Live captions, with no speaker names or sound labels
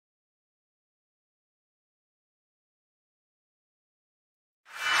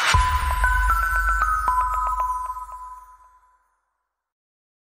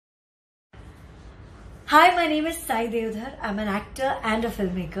Hi, my name is Sai Deodhar. I'm an actor and a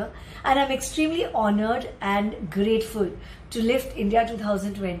filmmaker, and I'm extremely honored and grateful to Lifft India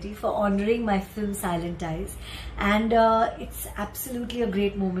 2020 for honoring my film Silent Eyes. And it's absolutely a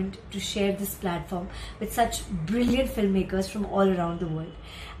great moment to share this platform with such brilliant filmmakers from all around the world.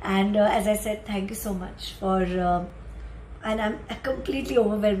 And as I said, thank you so much for, and I'm completely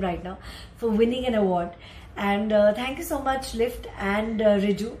overwhelmed right now for winning an award. And thank you so much, Lifft and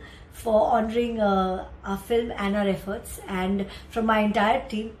Riju, for honoring our film and our efforts, and from my entire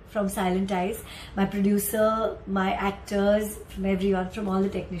team, from Silent Eyes, my producer, my actors, from everyone, from all the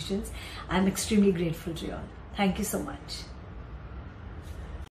technicians. I'm extremely grateful to you all. Thank you so much.